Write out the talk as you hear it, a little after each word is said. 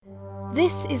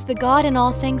This is the God in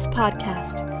All Things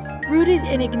podcast, rooted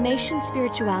in Ignatian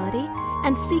spirituality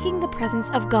and seeking the presence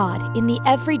of God in the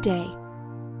everyday.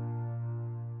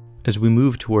 As we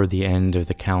move toward the end of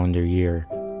the calendar year,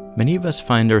 many of us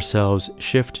find ourselves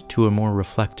shift to a more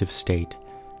reflective state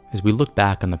as we look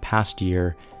back on the past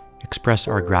year, express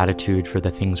our gratitude for the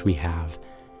things we have,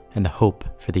 and the hope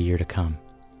for the year to come.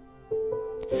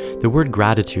 The word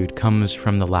gratitude comes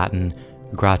from the Latin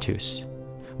gratus,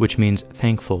 which means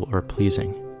thankful or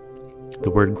pleasing.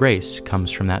 The word grace comes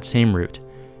from that same root,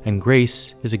 and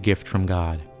grace is a gift from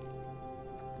God.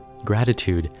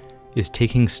 Gratitude is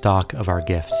taking stock of our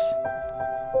gifts,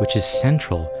 which is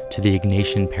central to the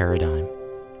Ignatian paradigm.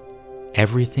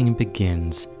 Everything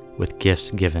begins with gifts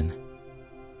given.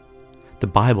 The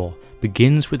Bible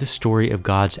begins with the story of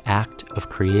God's act of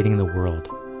creating the world.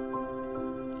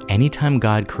 Anytime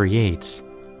God creates,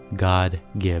 God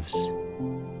gives.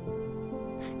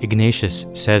 Ignatius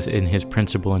says in his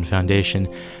Principle and Foundation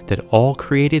that all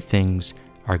created things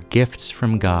are gifts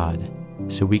from God,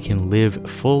 so we can live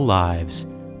full lives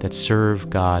that serve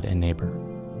God and neighbor.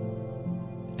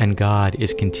 And God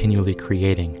is continually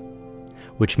creating,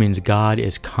 which means God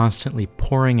is constantly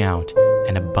pouring out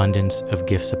an abundance of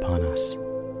gifts upon us.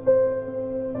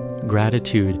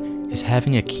 Gratitude is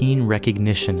having a keen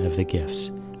recognition of the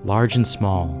gifts, large and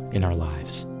small, in our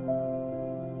lives.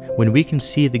 When we can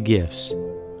see the gifts,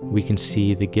 we can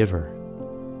see the giver.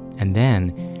 And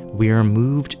then we are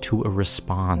moved to a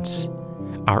response,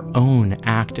 our own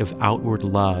act of outward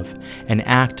love, an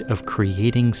act of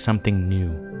creating something new.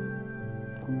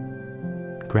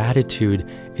 Gratitude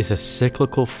is a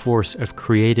cyclical force of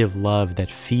creative love that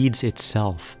feeds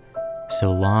itself so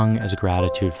long as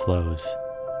gratitude flows.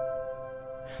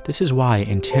 This is why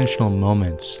intentional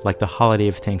moments like the holiday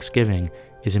of Thanksgiving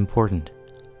is important.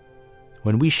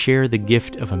 When we share the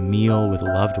gift of a meal with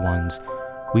loved ones,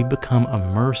 we become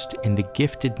immersed in the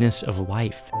giftedness of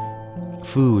life.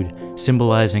 Food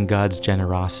symbolizing God's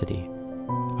generosity,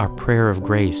 our prayer of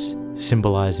grace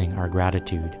symbolizing our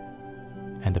gratitude,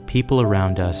 and the people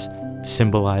around us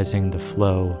symbolizing the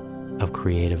flow of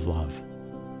creative love.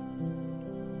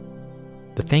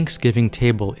 The Thanksgiving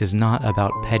table is not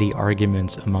about petty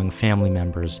arguments among family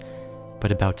members,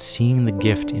 but about seeing the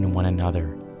gift in one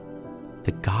another.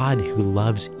 The God who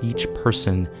loves each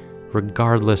person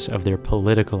regardless of their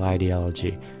political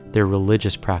ideology, their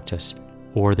religious practice,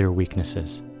 or their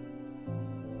weaknesses.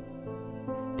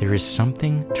 There is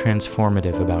something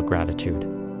transformative about gratitude.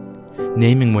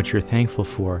 Naming what you're thankful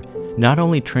for not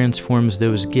only transforms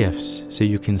those gifts so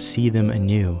you can see them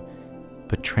anew,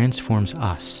 but transforms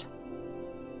us.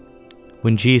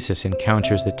 When Jesus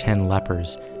encounters the 10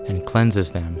 lepers and cleanses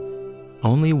them,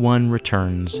 only one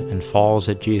returns and falls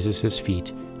at Jesus'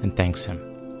 feet and thanks him.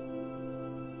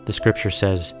 The scripture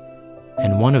says,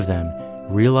 "And one of them,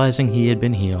 realizing he had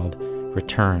been healed,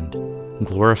 returned,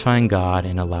 glorifying God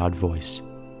in a loud voice."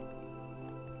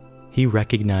 He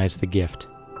recognized the gift,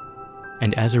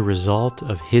 and as a result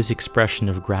of his expression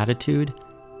of gratitude,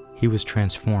 he was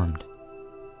transformed.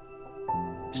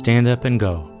 "Stand up and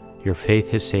go. Your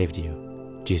faith has saved you,"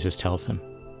 Jesus tells him.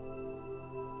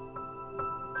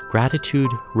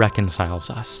 Gratitude reconciles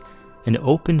us and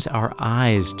opens our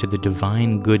eyes to the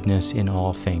divine goodness in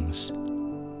all things.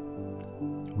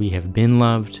 We have been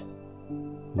loved,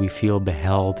 we feel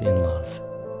beheld in love,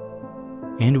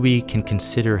 and we can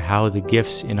consider how the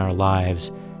gifts in our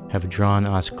lives have drawn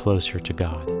us closer to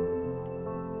God.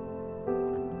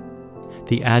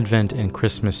 The Advent and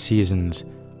Christmas seasons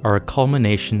are a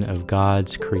culmination of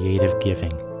God's creative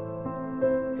giving.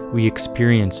 We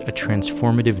experience a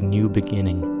transformative new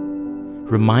beginning,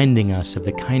 reminding us of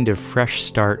the kind of fresh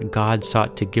start God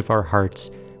sought to give our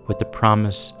hearts with the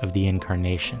promise of the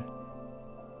Incarnation,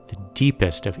 the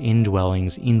deepest of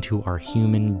indwellings into our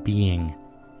human being.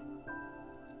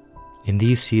 In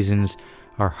these seasons,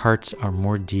 our hearts are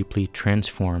more deeply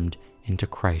transformed into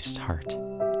Christ's heart.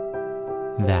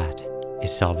 That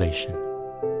is salvation.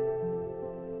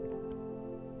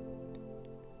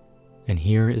 And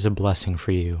here is a blessing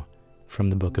for you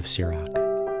from the book of Sirach.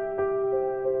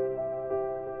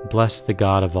 Bless the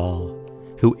God of all,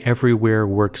 who everywhere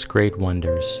works great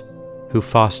wonders, who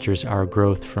fosters our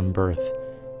growth from birth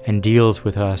and deals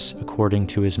with us according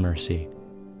to his mercy.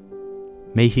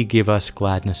 May he give us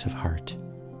gladness of heart,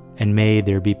 and may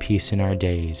there be peace in our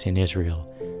days in Israel,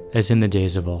 as in the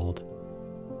days of old.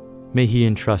 May he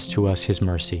entrust to us his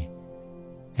mercy,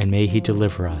 and may he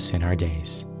deliver us in our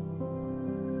days.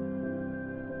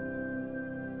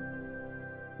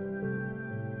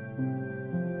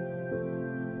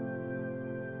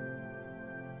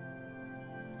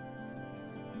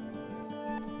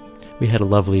 We had a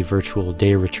lovely virtual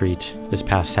day retreat this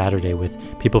past Saturday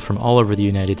with people from all over the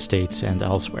United States and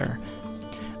elsewhere.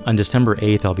 On December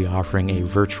 8th, I'll be offering a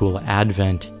virtual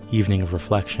Advent evening of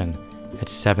reflection at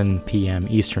 7 p.m.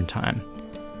 Eastern Time.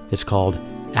 It's called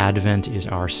Advent is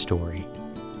Our Story.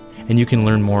 And you can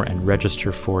learn more and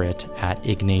register for it at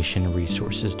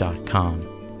ignatianresources.com.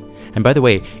 And by the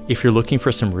way, if you're looking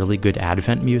for some really good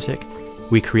Advent music,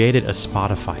 we created a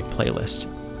Spotify playlist.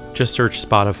 Just search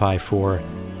Spotify for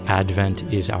Advent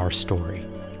is Our Story.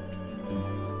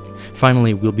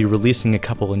 Finally, we'll be releasing a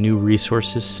couple of new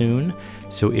resources soon,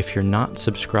 so if you're not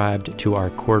subscribed to our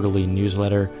quarterly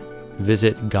newsletter,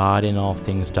 visit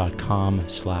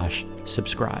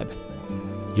godinallthings.com/subscribe.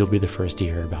 You'll be the first to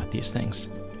hear about these things.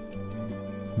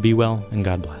 Be well, and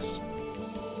God bless.